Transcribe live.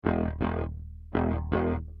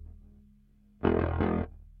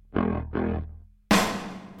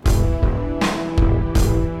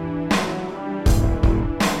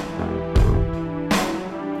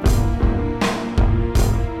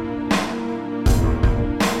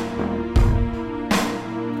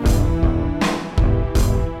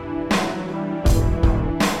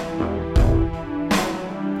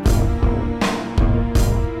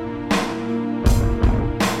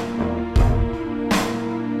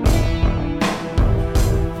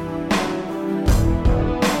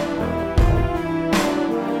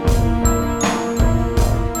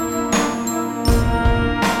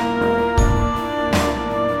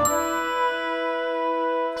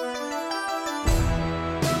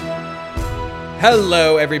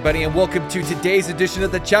Hello, everybody, and welcome to today's edition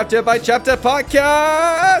of the Chapter by Chapter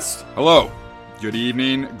podcast. Hello. Good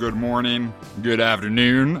evening, good morning, good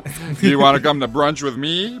afternoon. Do you want to come to brunch with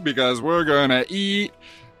me? Because we're going to eat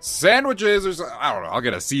sandwiches or something. I don't know. I'll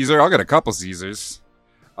get a Caesar. I'll get a couple Caesars.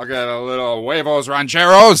 I'll get a little huevos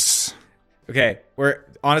rancheros. Okay,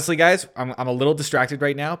 honestly, guys, I'm a little distracted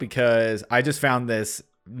right now because I just found this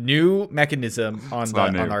new mechanism on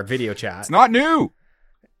our video chat. It's not new.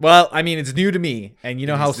 Well, I mean, it's new to me, and you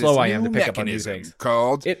know how slow I am to pick up on new things.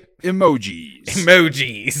 Called emojis.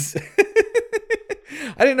 Emojis.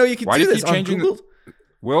 I didn't know you could do this on Google.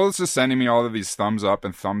 Will is just sending me all of these thumbs up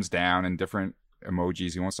and thumbs down and different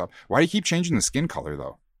emojis. He won't stop. Why do you keep changing the skin color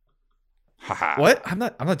though? Haha. What? I'm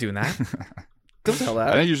not doing that. Don't tell that.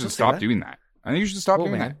 I think you should stop doing that.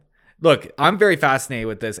 doing that. Look, I'm very fascinated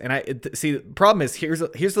with this, and see. The problem is here's a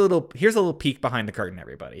little peek behind the curtain,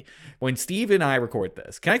 everybody. When Steve and I record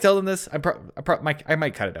this, can I tell them this? I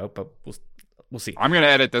might cut it out, but we'll see. I'm gonna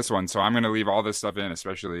edit this one, so I'm gonna leave all this stuff in,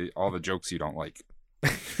 especially all the jokes you don't like.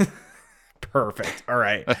 Perfect. All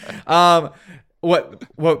right.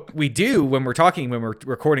 What we do when we're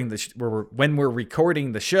recording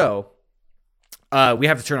the show, we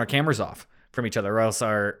have to turn our cameras off from each other, or else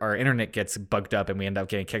our internet gets bugged up and we end up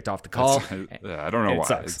getting kicked off the call. I don't know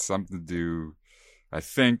why. It's something to do. I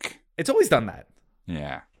think it's always done that.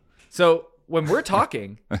 Yeah. So when we're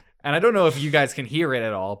talking, and I don't know if you guys can hear it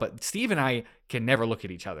at all, but Steve and I can never look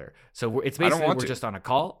at each other. So it's basically we're just on a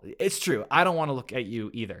call. It's true. I don't want to look at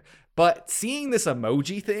you either. But seeing this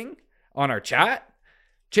emoji thing on our chat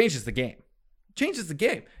changes the game.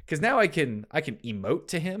 Because now I can emote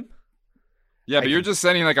to him. Yeah, but you're just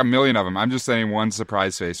sending like a million of them. I'm just sending one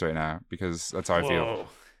surprise face right now because that's how I feel.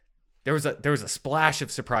 There was a splash of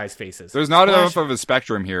surprise faces. There's not enough of a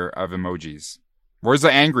spectrum here of emojis. Where's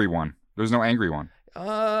the angry one? There's no angry one.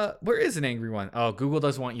 Where is an angry one? Oh, Google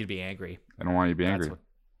doesn't want you to be angry. I don't want you to be angry.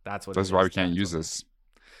 That's why we can't use this.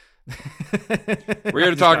 We're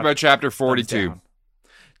here to talk about Chapter 42.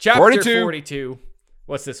 Chapter 42.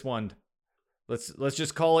 What's this one? Let's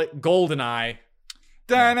just call it GoldenEye.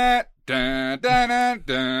 Dun, dun, dun,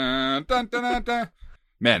 dun, dun, dun, dun.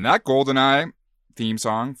 Man, that GoldenEye theme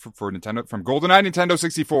song for Nintendo, from GoldenEye Nintendo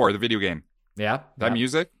 64, the video game. Yeah. That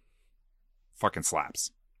music fucking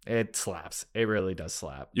slaps. It slaps. It really does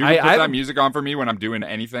slap. You can put that music on for me when I'm doing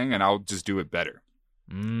anything, and I'll just do it better.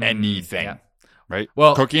 Anything. Yeah. Right?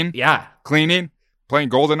 Well, cooking. Yeah. Cleaning. Playing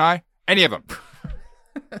GoldenEye. Any of them.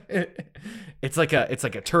 It's like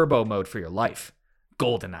a turbo mode for your life.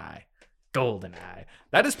 GoldenEye.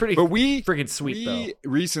 That is pretty freaking sweet, though.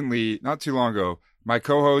 Recently, not too long ago, my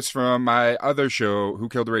co-host from my other show, Who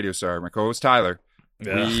Killed the Radio Star, my co-host Tyler,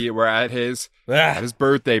 we were at his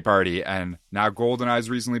birthday party, and now GoldenEye's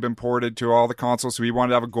recently been ported to all the consoles, so we wanted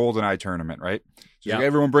to have a GoldenEye tournament, right? So like,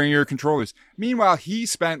 everyone bring your controllers. Meanwhile, he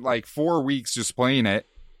spent like 4 weeks just playing it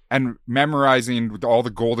and memorizing all the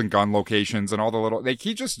golden gun locations and all the little...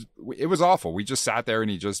 it was awful. We just sat there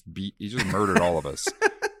and he just murdered all of us.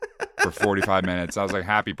 For 45 minutes. I was like,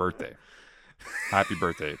 happy birthday. Happy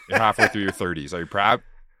birthday. You're halfway through your 30s. Are you proud?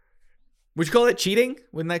 Would you call that cheating?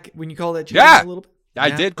 When you call that cheating a little bit?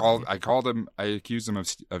 Yeah. I called him. I accused him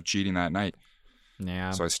of cheating that night. Yeah.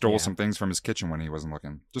 So I stole some things from his kitchen when he wasn't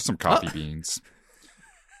looking. Just some coffee beans.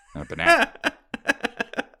 And a banana.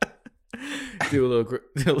 Do a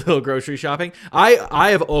little grocery shopping. I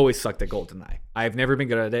have always sucked at GoldenEye. I've never been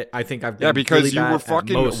good at it. I think I've been because really you were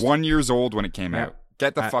fucking 1 year old when it came out.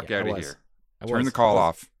 Get the fuck out of here. Turn the call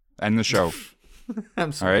off. End the show.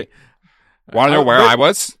 I'm sorry. All right. Want to know where I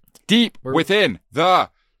was? Deep within the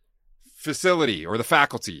facility or the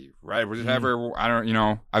faculty, right? Whatever. I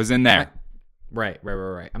don't, I was in there. Right.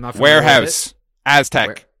 I'm not warehouse.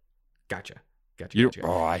 Aztec. Gotcha.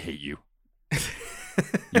 Oh, I hate you.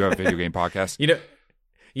 You have a video game podcast.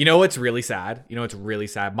 You know what's really sad?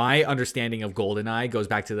 My understanding of GoldenEye goes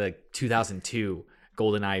back to the 2002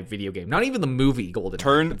 GoldenEye video game. Not even the movie GoldenEye.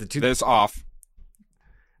 Turn this off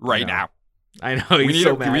right now. I know. We need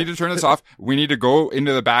to turn this off. We need to go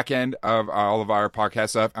into the back end of all of our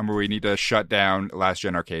podcast stuff, and we need to shut down Last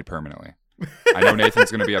Gen Arcade permanently. I know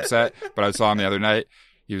Nathan's going to be upset, but I saw him the other night.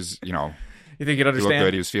 He was, You think he'd understand? He looked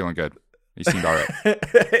good. He was feeling good. He seemed all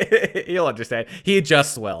right. He'll understand. He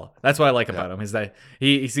adjusts well. That's what I like about him, is that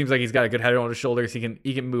he seems like he's got a good head on his shoulders. He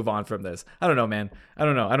can move on from this. I don't know, man. I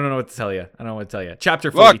don't know what to tell you.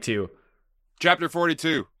 Chapter 42. Chapter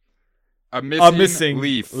 42. A missing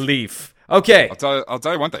leaf. Okay. I'll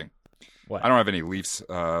tell you one thing. What? I don't have any leaves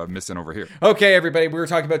missing over here. Okay, everybody. We were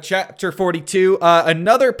talking about chapter 42.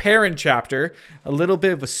 Another parent chapter. A little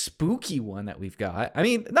bit of a spooky one that we've got. I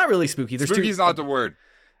mean, not really spooky. Spooky's not the word.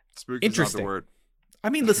 Spooky is not the word. I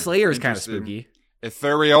mean, the Slayer is kind of spooky.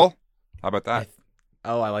 Ethereal. How about that?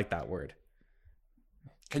 I like that word.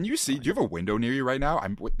 Can you see? Do you have a window near you right now?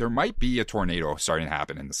 There might be a tornado starting to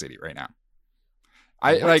happen in the city right now.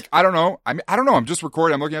 I don't know. I don't know. I'm just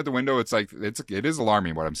recording. I'm looking out the window. It's like it is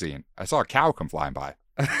alarming what I'm seeing. I saw a cow come flying by.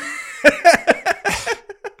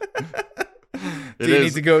 Do you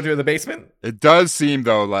need to go to the basement? It does seem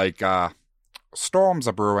though like storms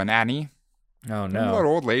are brewing, Annie. Oh no! Remember that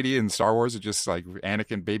old lady in Star Wars that just like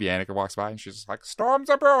baby Anakin walks by and she's just like, "Storms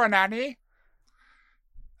are brewing, Annie."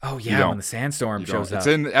 Oh yeah, when the sandstorm shows up. It's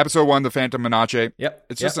in episode 1, the Phantom Menace. Yep.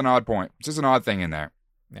 It's just an odd point. It's just an odd thing in there.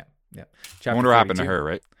 Yeah. I wonder what happened to her,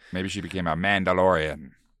 right? Maybe she became a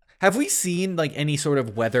Mandalorian. Have we seen like any sort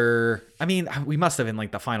of weather? I mean, we must have in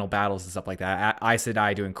like the final battles and stuff like that. Aes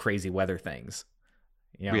Sedai doing crazy weather things.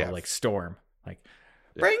 You know, like storm. Like,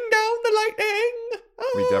 bring down the lightning.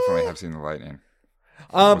 Oh. We definitely have seen the lightning.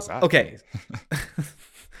 Okay.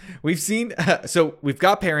 We've seen, so we've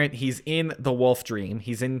got Perrin. He's in the Wolf Dream.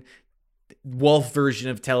 He's in Wolf version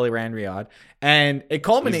of Tel'aran'rhiod. And it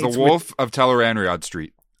culminates He's the Wolf of Tel'aran'rhiod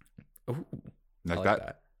Street. Ooh, like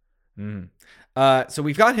that. So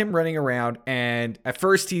we've got him running around, and at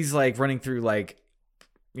first he's like running through like,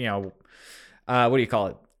 you know, what do you call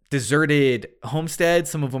it? Deserted homesteads.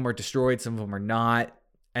 Some of them are destroyed, some of them are not.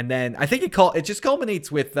 And then I think it just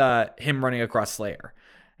culminates with him running across Slayer.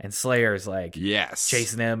 And Slayer's like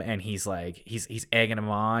chasing him, and he's like he's egging him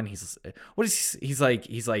on. He's like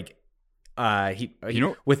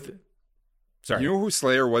Sorry. You know who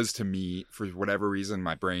Slayer was to me for whatever reason?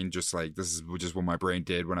 My brain just like, this is just what my brain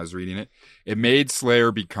did when I was reading it. It made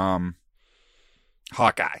Slayer become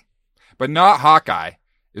Hawkeye, but not Hawkeye.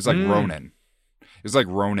 It's like Ronin. It's like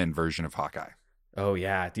Ronin version of Hawkeye. Oh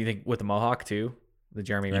yeah. Do you think with the Mohawk too? The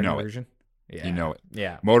Jeremy Renner version? Yeah. You know it.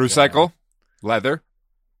 Yeah. Motorcycle, leather,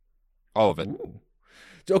 all of it. Ooh.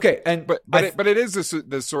 Okay, and but it is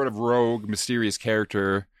this sort of rogue, mysterious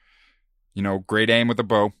character. You know, great aim with a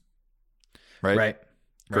bow. Right.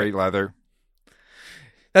 Great leather.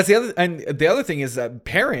 That's the other, and the other thing is that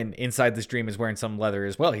Perrin inside this dream is wearing some leather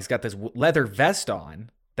as well. He's got this leather vest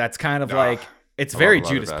on. That's kind of like it's very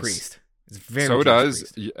Judas Priest. It's very so Judas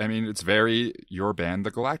does Priest. I mean, it's very your band,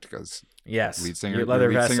 the Galacticas. Yes, lead singer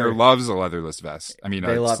loves a leatherless vest. I mean,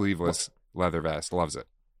 sleeveless leather vest. Loves it.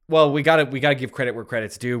 Well, we gotta give credit where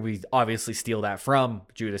credit's due. We obviously steal that from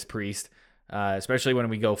Judas Priest, especially when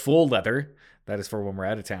we go full leather. That is for when we're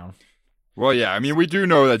out of town. Well, yeah, I mean, we do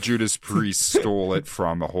know that Judas Priest stole it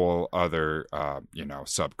from a whole other,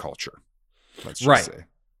 subculture. Let's just say.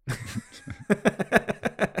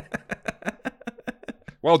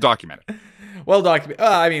 Well documented.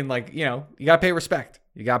 I mean, like, you know, you gotta pay respect.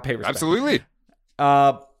 Absolutely.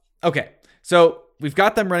 Okay, so we've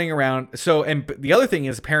got them running around. So, and the other thing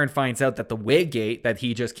is, Perrin finds out that the way gate that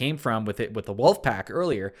he just came from with the wolf pack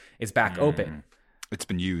earlier is back open. It's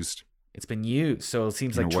been used. So it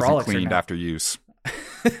seems like it wasn't cleaned after use.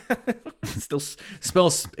 It still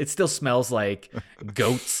smells like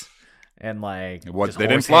goats and like they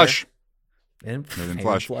didn't flush. They didn't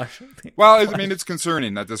flush. Well, I mean, it's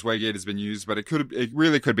concerning that this Waygate has been used, but it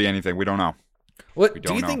really could be anything. We don't know.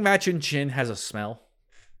 Do you think Machin Chin has a smell?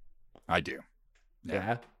 I do.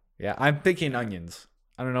 Yeah. I'm thinking onions.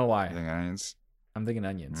 I don't know why. You think onions? I'm thinking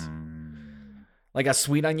onions. Like a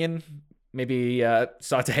sweet onion. Maybe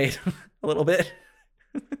sauteed a little bit.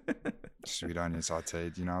 Sweet onion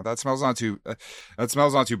sauteed. You know, that smells not too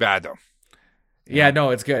bad though. Yeah,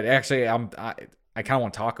 no, it's good. Actually, I kind of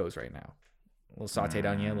want tacos right now. A little sauteed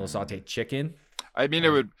onion, a little sauteed chicken. I mean, it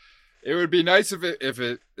would be nice if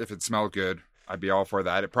it smelled good. I'd be all for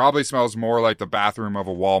that. It probably smells more like the bathroom of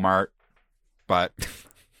a Walmart, but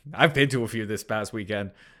I've been to a few this past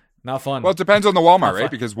weekend. Not fun. Well, it depends on the Walmart, right?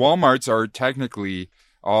 Because Walmarts are technically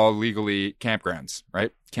all legally campgrounds,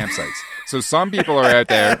 right? Campsites. So some people are out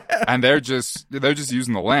there and they're just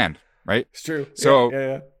using the land, right? It's true. So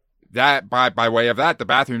yeah. That by way of that, the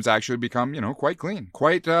bathrooms actually become, quite clean,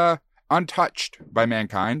 quite untouched by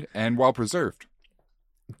mankind and well preserved.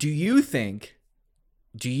 Do you think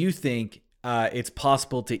it's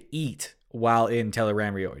possible to eat while in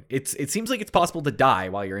Tel'aran'rhiod? It seems like it's possible to die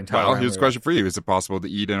while you're in Tel'aran'rhiod. Well, here's a question for you: is it possible to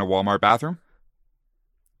eat in a Walmart bathroom?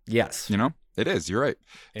 Yes. It is. You're right.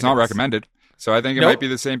 It's not recommended. So I think it might be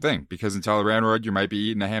the same thing, because in Tel'aran'rhiod you might be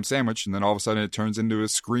eating a ham sandwich and then all of a sudden it turns into a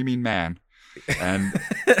screaming man. And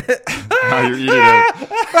how you're eating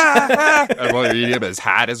it. And while you're eating it, his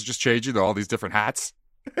hat is just changing to all these different hats.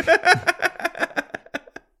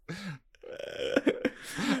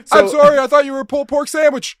 I'm sorry, I thought you were a pulled pork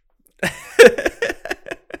sandwich.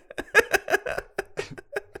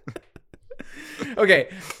 Okay,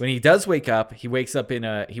 when he does wake up, he wakes up in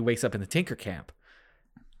the Tinker camp.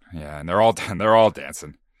 Yeah, and they're all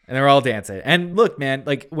dancing. And they're all dancing. And look, man,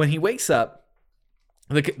 like when he wakes up,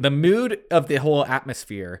 the mood of the whole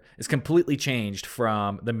atmosphere is completely changed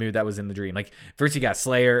from the mood that was in the dream. Like first you got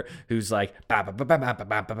Slayer, who's like,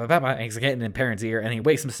 and he's getting in Perrin's ear, and he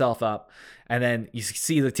wakes himself up. And then you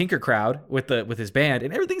see the Tinker crowd with his band,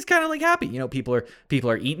 and everything's kind of like happy. You know, people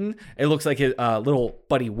are eating. It looks like his little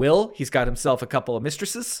buddy Will. He's got himself a couple of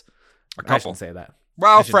mistresses. A couple. I shouldn't say that.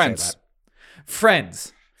 Well, friends.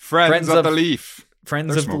 Friends of the Leaf.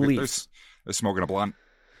 Friends of the Leaf. They're smoking a blunt.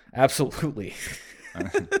 Absolutely.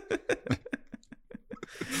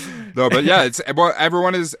 No, but yeah,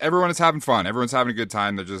 everyone is having fun. Everyone's having a good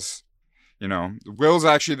time. They're just, you know, Will's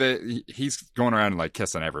actually he's going around and like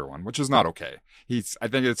kissing everyone, which is not okay. I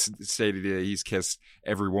think it's stated that he's kissed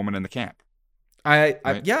every woman in the camp.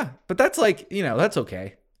 Yeah, but that's like, you know, that's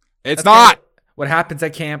okay. It's not what happens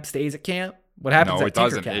at camp stays at camp. What happens? No, at it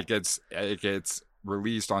doesn't. Camp? It gets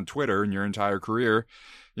released on Twitter, and your entire career,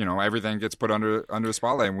 you know, everything gets put under the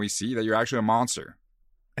spotlight, and we see that you're actually a monster.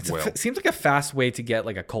 It seems like a fast way to get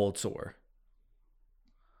like a cold sore.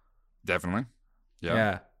 Definitely.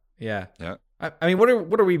 Yeah. I mean, what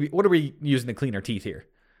are we using to clean our teeth here?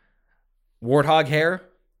 Warthog hair?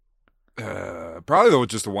 Probably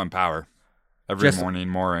just the one power. Every morning,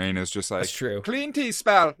 Maureen is just like, that's true. Clean teeth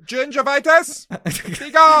spell, gingivitis,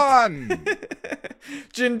 be gone.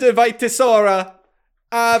 Gingivitisora,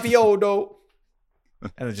 aviodo.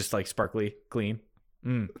 And it's just like sparkly clean.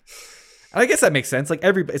 I guess that makes sense. Like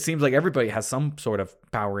it seems like everybody has some sort of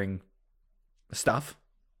powering stuff,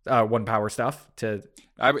 one power stuff to.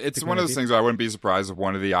 It's one of those things where I wouldn't be surprised if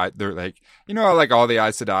one of they're like, you know, like all the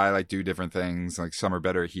Aes Sedai like do different things. Like some are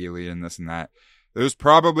better at Healy and this and that. There's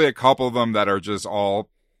probably a couple of them that are just all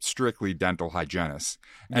strictly dental hygienists,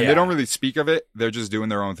 and they don't really speak of it. They're just doing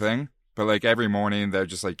their own thing. But like every morning, they're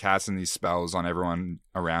just like casting these spells on everyone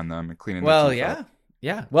around them and cleaning. Well, their teeth up.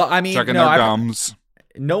 Yeah. Well, I mean, checking their gums.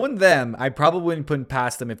 Knowing them, I probably wouldn't put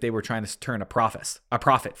past them if they were trying to turn a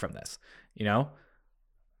profit from this. You know,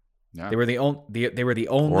 they were the only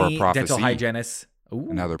dental hygienists. Ooh,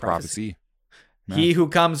 another prophecy. He who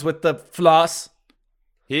comes with the floss.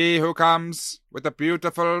 He who comes with the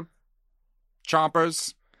beautiful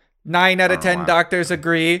chompers. 9 out of 10 doctors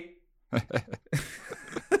agree.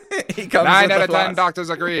 He comes 9 out of 10 doctors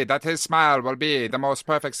agree that his smile will be the most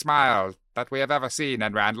perfect smile that we have ever seen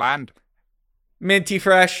in Randland. Minty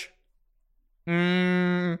fresh.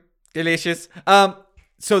 Delicious.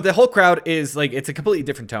 So the whole crowd is like, it's a completely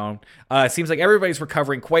different tone. It seems like everybody's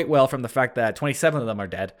recovering quite well from the fact that 27 of them are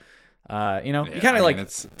dead. You know, you kind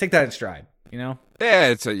of take that in stride, you know? Yeah,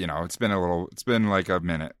 it's been like a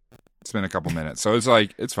minute. It's been a couple minutes. So it's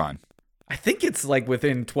like, it's fine. I think it's like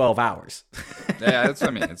within 12 hours. Yeah, that's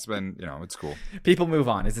what I mean. It's been, you know, it's cool. People move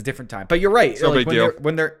on. It's a different time. But you're right. No like big deal.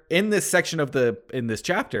 When they're in this section in this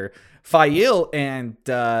chapter, Fael and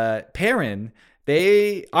Perrin,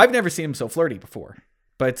 I've never seen them so flirty before.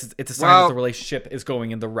 But it's a sign that the relationship is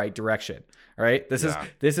going in the right direction. All right? This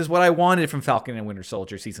is what I wanted from Falcon and Winter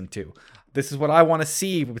Soldier season 2. This is what I want to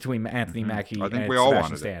see between Anthony Mackie and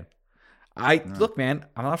Sebastian Stan. Look, man,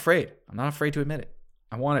 I'm not afraid. I'm not afraid to admit it.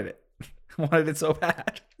 I wanted it. I wanted it so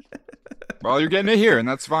bad. Well, you're getting it here, and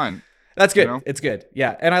that's fine. That's good. You know? It's good.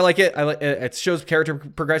 Yeah, and I like it. It shows character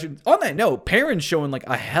progression. On that note, Perrin's showing like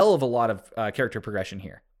a hell of a lot of character progression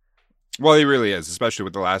here. Well, he really is, especially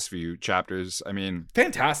with the last few chapters. I mean,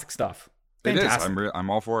 fantastic stuff. Fantastic. It is. I'm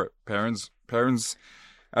all for it. Perrin's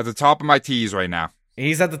at the top of my tees right now.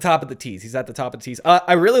 He's at the top of the tees.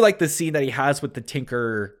 I really like the scene that he has with the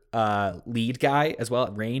Tinker lead guy as well.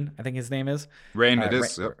 Rain, I think his name is. Rain, it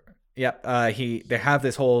is. Yep. They have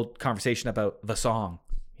this whole conversation about the song.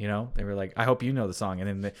 You know, they were like, "I hope you know the song,"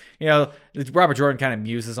 and then Robert Jordan kind of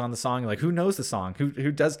muses on the song, like, "Who knows the song? Who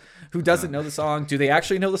doesn't know the song? Do they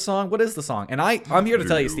actually know the song? What is the song?" And I'm here to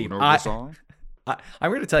tell you, Steve. I'm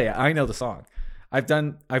here to tell you, I know the song.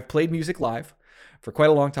 I've played music live for quite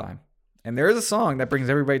a long time, and there is a song that brings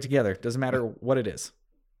everybody together. Doesn't matter what it is.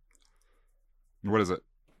 What is it?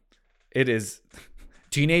 It is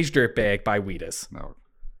 "Teenage Dirtbag" by Wheatus. No.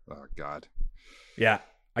 Oh God. Yeah.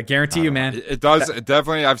 I guarantee you, man. It does. It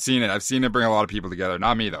definitely. I've seen it bring a lot of people together.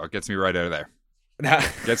 Not me though. It gets me right out of there.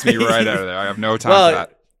 Gets me right out of there. I have no time for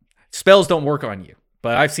that. Spells don't work on you,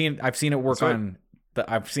 but I've seen it work on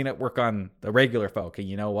the regular folk. And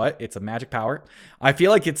you know what? It's a magic power. I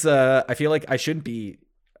feel like I shouldn't be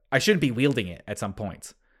wielding it at some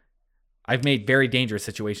points. I've made very dangerous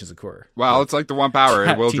situations occur. Well, it's like the one power.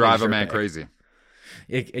 It will drive a man crazy.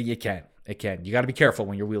 You can. It can. You got to be careful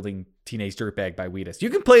when you're wielding Teenage Dirtbag by Wheatus. You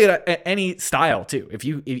can play it at any style too.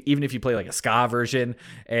 Even if you play like a ska version,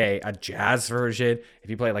 a jazz version, if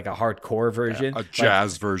you play like a hardcore version, a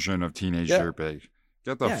jazz version of Teenage Dirtbag.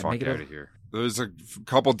 Get the fuck out of here. There's a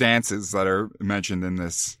couple dances that are mentioned in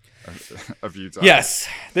this a few times. Yes,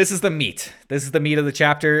 this is the meat. This is the meat of the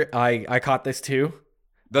chapter. I caught this too.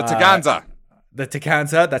 The Taganza. The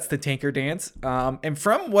Takansa, that's the Tinker dance. And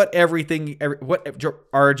from what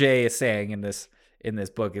RJ is saying in this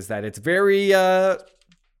book is that it's very it's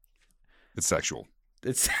sexual.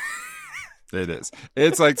 It is.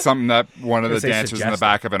 It's like something that one of the dancers in the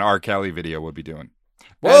back of an R. Kelly video would be doing.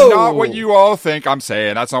 Whoa. And not what you all think I'm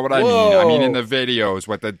saying. That's not what I mean. I mean in the videos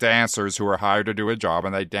with the dancers who are hired to do a job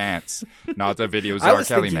and they dance, not the videos that R. Kelly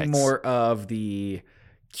makes. I was thinking more of the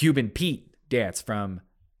Cuban Pete dance from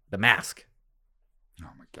The Mask. Oh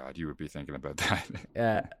my God, you would be thinking about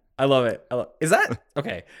that. I love it. Is that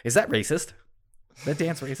okay? Is that racist? That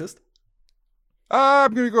dance racist?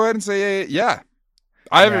 I'm gonna go ahead and say yeah.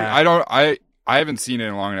 I haven't seen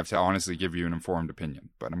it long enough to honestly give you an informed opinion,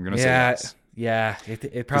 but I'm gonna say yes. Yeah, it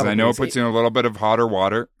probably because I know it puts you in a little bit of hotter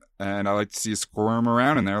water, and I like to see you squirm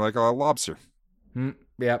around in there like a lobster.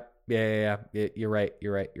 Yep. Yeah. You're right.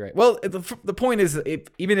 Well, the point is,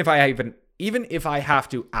 even if I have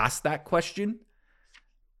to ask that question,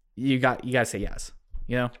 you got to say yes.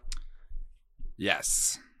 You know.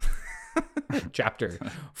 Yes. Chapter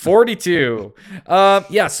 42.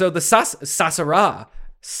 Yeah. So the Sasara.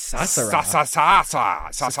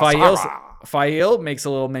 Fael makes a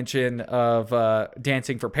little mention of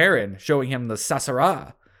dancing for Perrin, showing him the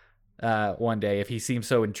Sasara one day if he seems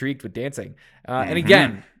so intrigued with dancing. And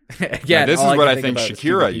again, this is what I think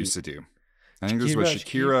Shakira used to do. I think this is what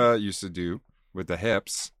Shakira used to do with the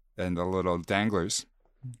hips and the little danglers.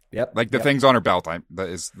 Yep. Like the things on her belt. That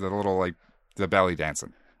is the little, like, the belly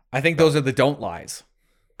dancing. I think those are the don't lies.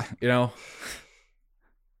 You know?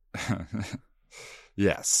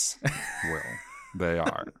 Yes. Well, they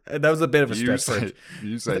are. That was a bit of a stretch.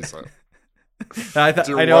 You say so. I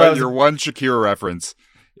know your one Shakira reference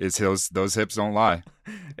is those hips don't lie.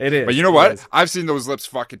 It is. But you know what? I've seen those lips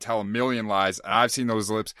fucking tell a million lies. And I've seen those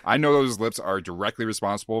lips. I know those lips are directly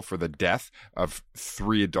responsible for the death of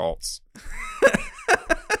 3 adults.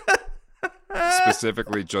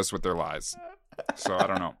 Specifically just with their lies. So I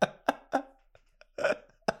don't know.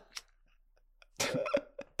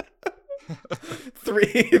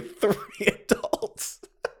 Three adults.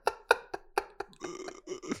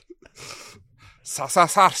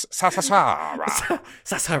 Sasara.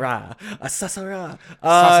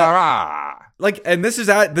 Like, and this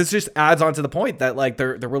just adds on to the point that like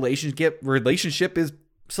the relationship is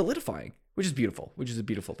solidifying, which is beautiful, which is a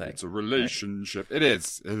beautiful thing. It's a relationship. Right? It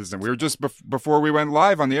is. And we were just before we went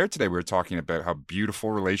live on the air today, we were talking about how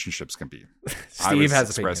beautiful relationships can be. Steve has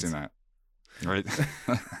expressing opinions. That. Right.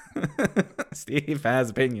 Steve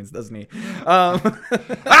has opinions, doesn't he?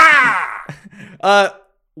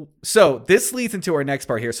 So this leads into our next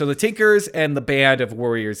part here. So the Tinkers and the band of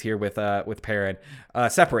warriors here with Perrin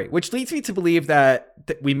separate, which leads me to believe that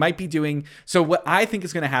we might be doing. So what I think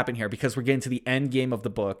is going to happen here, because we're getting to the end game of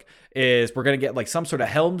the book, is we're going to get like some sort of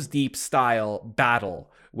Helm's Deep style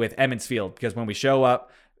battle with Emond's Field. Because when we show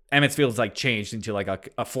up, Emond's Field is like changed into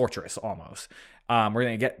like a fortress almost. We're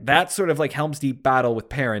going to get that sort of like Helm's Deep battle with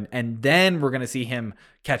Perrin, and then we're going to see him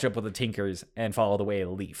catch up with the Tinkers and follow the way of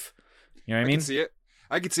the Leaf. You know what I mean?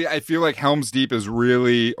 I can see it. I feel like Helm's Deep is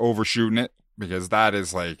really overshooting it, because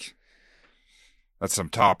that's some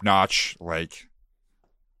top-notch, like,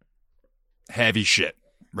 heavy shit,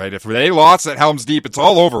 right? If they lost at Helm's Deep, it's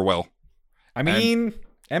all over, Will. I mean,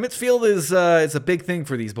 Emond's Field is a big thing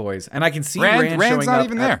for these boys, and I can see Rand's showing not up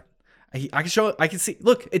even there. I can see.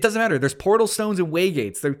 Look, it doesn't matter. There's portal stones and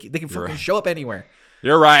waygates. They can fucking show up anywhere.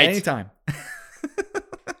 You're right. Anytime.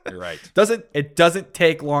 You're right. It doesn't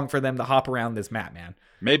take long for them to hop around this map, man.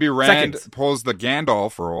 Maybe Rand pulls the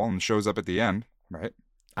Gandalf role and shows up at the end, right?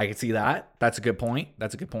 I can see that. That's a good point. I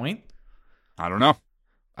don't know.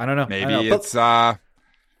 Maybe it's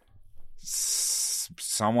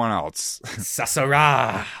someone else.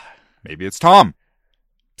 Sasara. Maybe it's Tom.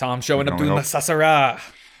 Tom showing up doing the Sasara.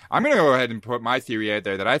 I'm going to go ahead and put my theory out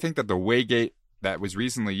there that I think that the Waygate that was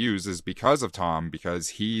recently used is because of Tom, because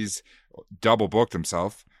he's double booked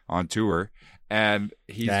himself on tour, and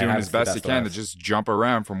he's doing his best he can to just jump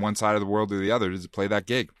around from one side of the world to the other to play that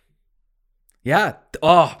gig. Yeah.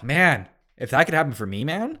 Oh, man. If that could happen for me,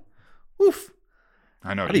 man. Oof.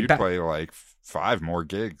 I know. You'd play like 5 more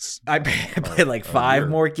gigs. I play like 5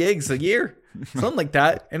 more gigs a year. Something like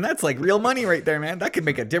that. And that's like real money right there, man. That could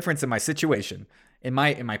make a difference in my situation, in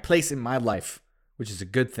my place in my life. which is a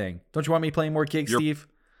good thing. Don't you want me playing more gigs, Steve?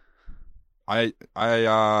 No, I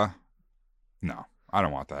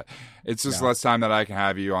don't want that. It's just less time that I can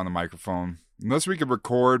have you on the microphone. Unless we could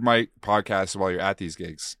record my podcast while you're at these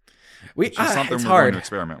gigs. Which is something we're going to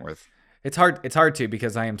experiment with. It's hard to,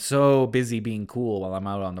 because I am so busy being cool while I'm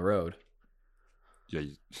out on the road. Yeah,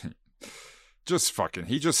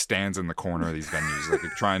 he just stands in the corner of these venues, like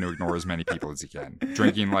trying to ignore as many people as he can,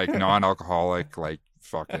 drinking like non-alcoholic, like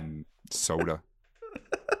fucking soda,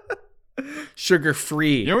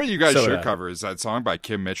 sugar-free. You know what you guys should cover is that song by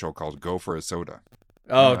Kim Mitchell called "Go for a Soda."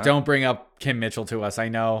 Oh, don't bring up Kim Mitchell to us. I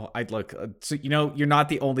know. I'd look. So, you're not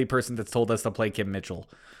the only person that's told us to play Kim Mitchell.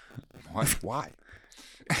 What? Why?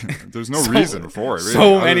 There's no reason for it. Really,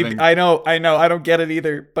 so many. I know. I don't get it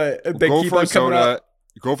either. But they keep on coming up.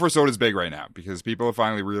 Go for a Soda is big right now because people have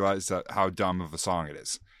finally realized how dumb of a song it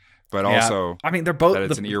is. But also, I mean, they're both. That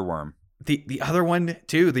it's an earworm. The other one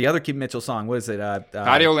too. The other Kim Mitchell song. What is it?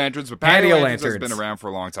 Patio Lanterns. But Patio Lanterns has been around for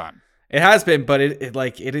a long time. It has been, but it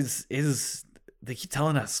is. They keep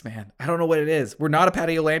telling us, man. I don't know what it is. We're not a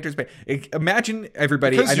Patio Lanterns band. Imagine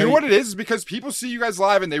everybody. Because you know what it is? Because people see you guys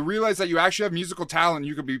live and they realize that you actually have musical talent.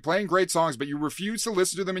 You could be playing great songs, but you refuse to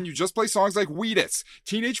listen to them and you just play songs like Weedus,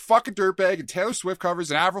 Teenage fucking Dirtbag, and Taylor Swift covers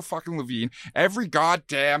and Avril fucking Lavigne every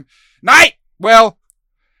goddamn night. Well,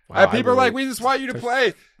 people are like, we just want you to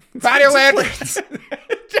play Patio Lanterns.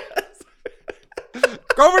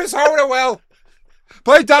 Go for the soda, Will.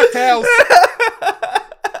 Play DuckTales.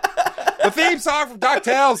 The theme song from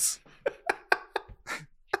DuckTales.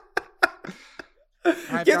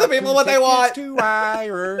 Give the people what they want. To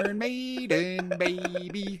Iron Maiden,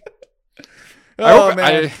 baby.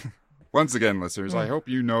 Man. Once again, listeners, I hope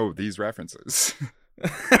you know these references.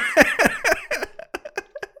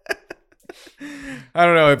 I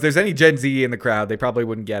don't know. If there's any Gen Z in the crowd, they probably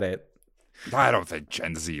wouldn't get it. I don't think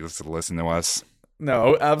Gen Z listen to us.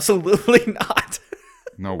 No, absolutely not.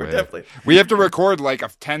 No way. We have to record like a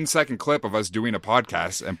 10-second clip of us doing a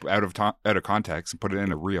podcast and out of context and put it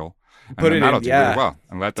in a reel. And that'll do really well.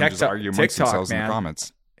 And let them just argue amongst themselves in the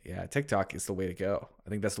comments. Yeah, TikTok is the way to go.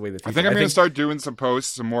 I think that's the way the future. I think I'm going to start doing some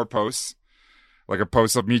more posts. Like a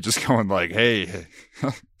post of me just going like, hey.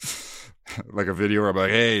 Like a video where I'm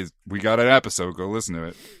like, hey, we got an episode. Go listen to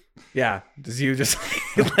it. Yeah. Just you just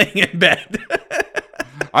laying in bed.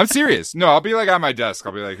 I'm serious. No, I'll be like on my desk.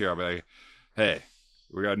 I'll be like, hey.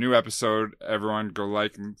 We got a new episode. Everyone go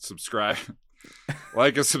like and subscribe.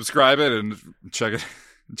 Like and subscribe it and check it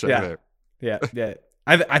out. Yeah.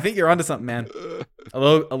 I think you're onto something, man. A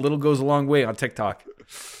little goes a long way on TikTok.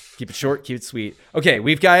 Keep it short, keep it sweet. Okay,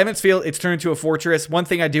 we've got Evansfield. It's turned into a fortress. One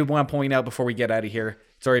thing I do want to point out before we get out of here.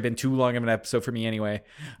 It's already been too long of an episode for me anyway.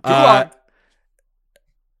 Too long.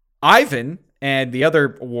 Ivan and the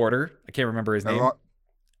other warder, I can't remember his name.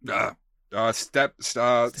 Steppen?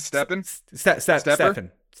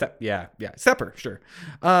 Stepper, sure.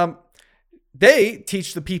 They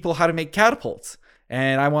teach the people how to make catapults.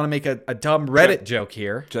 And I want to make a dumb Reddit joke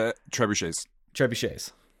here. Trebuchets.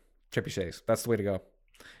 That's the way to go.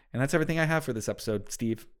 And that's everything I have for this episode,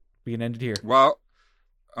 Steve. We can end it here. Well,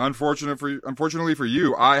 unfortunately for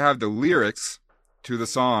you, I have the lyrics to the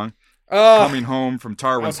song Coming Home from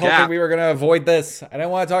Tarwin's Gap. I was hoping we were going to avoid this. I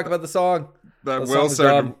didn't want to talk about the song. That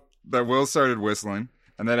Will started whistling,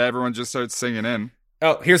 and then everyone just started singing in.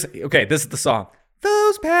 Oh, this is the song.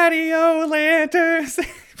 Those patio lanterns.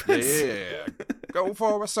 Yeah, go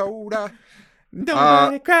for a soda.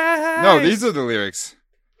 Nobody cries. No, these are the lyrics.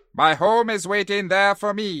 My home is waiting there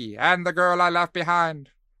for me and the girl I left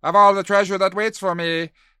behind. Of all the treasure that waits for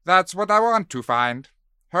me, that's what I want to find.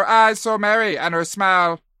 Her eyes so merry and her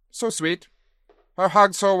smile so sweet. Her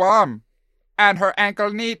hug so warm and her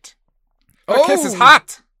ankle neat. Her kiss is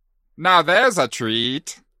hot. Now there's a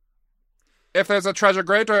treat. If there's a treasure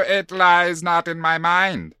greater, it lies not in my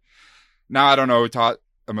mind. Now, I don't know who taught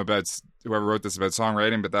him about, whoever wrote this about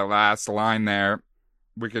songwriting, but that last line there,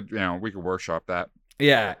 we could workshop that.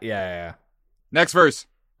 Yeah. Next verse,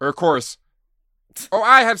 or chorus. Oh,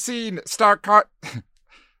 I have seen Stark This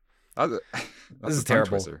is terrible.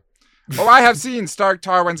 Twister. Oh, I have seen Stark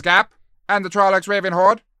Tarwin's Gap and the Trollocs Raven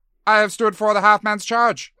Horde. I have stood for the half-man's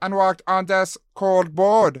charge and walked on death's cold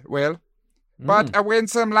board, Will. But a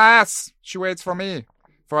winsome lass, she waits for me,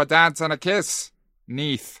 for a dance and a kiss,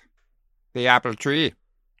 neath the apple tree.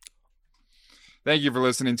 Thank you for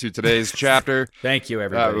listening to today's chapter. Thank you,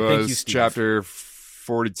 everybody. That was Thank you, Steve. Chapter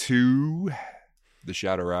 42, The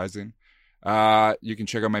Shadow Rising. You can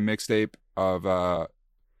check out my mixtape of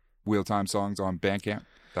Wheel Time songs on Bandcamp.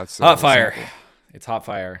 That's Hot Fire. It's Hot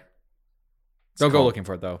Fire. Don't go looking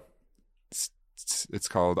for it, though. It's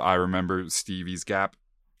called I Remember Stevie's Gap.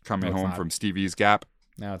 coming home from Stevie's Gap.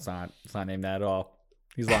 No, it's not. It's not named that at all.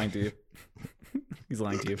 He's lying to you. He's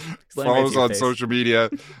lying to you. Follow us on social media,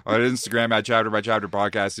 on Instagram at Chapter by Chapter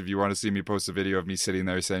Podcast if you want to see me post a video of me sitting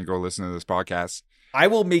there saying, go listen to this podcast. I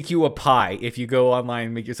will make you a pie if you go online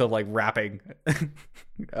and make yourself like rapping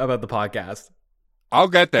about the podcast. I'll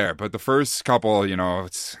get there, but the first couple, I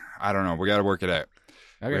don't know. We got to work it out.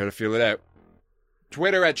 Okay. We got to feel it out.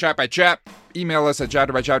 Twitter at Chat by Chat. Email us at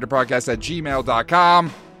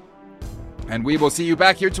chapterbychapterpodcast@gmail.com. And we will see you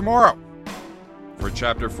back here tomorrow for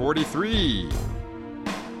Chapter 43.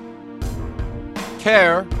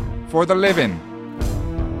 Care for the living.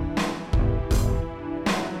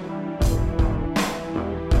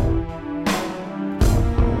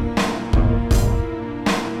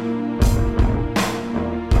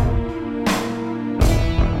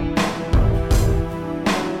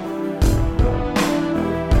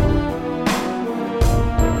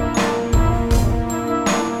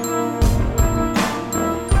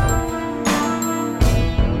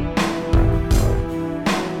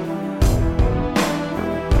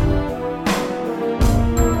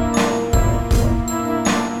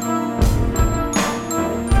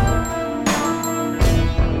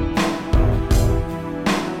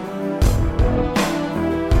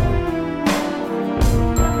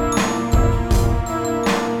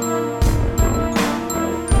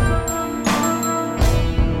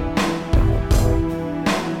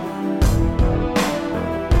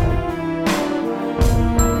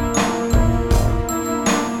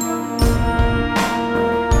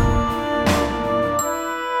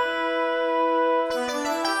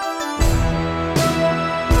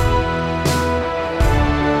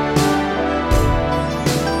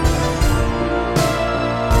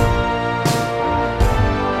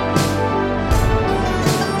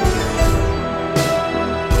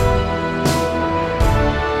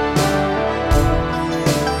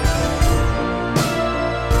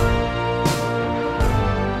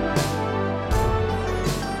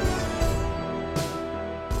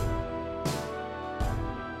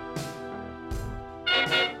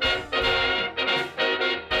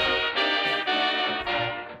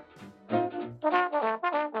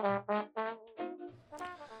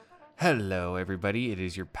 Hello, everybody. It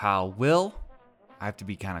is your pal, Will. I have to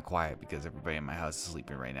be kind of quiet because everybody in my house is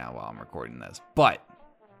sleeping right now while I'm recording this. But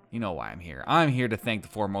you know why I'm here. I'm here to thank the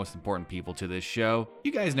 4 most important people to this show.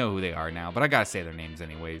 You guys know who they are now, but I gotta say their names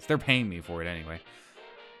anyways. They're paying me for it anyway.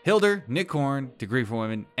 Hilder, Nick Horn, Degree for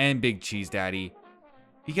Women, and Big Cheese Daddy.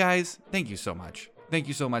 You guys, thank you so much. Thank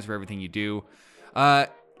you so much for everything you do. Like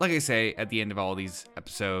I say at the end of all these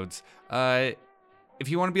episodes, if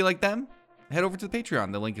you want to be like them, head over to the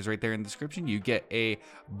Patreon. The link is right there in the description. You get a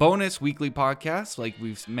bonus weekly podcast, like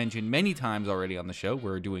we've mentioned many times already on the show.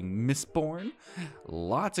 We're doing Mistborn.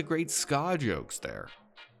 Lots of great ska jokes there.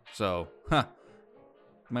 So,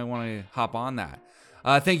 might want to hop on that.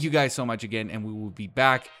 Thank you guys so much again, and we will be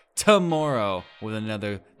back tomorrow with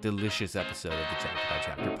another delicious episode of the Chapter by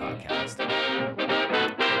Chapter podcast.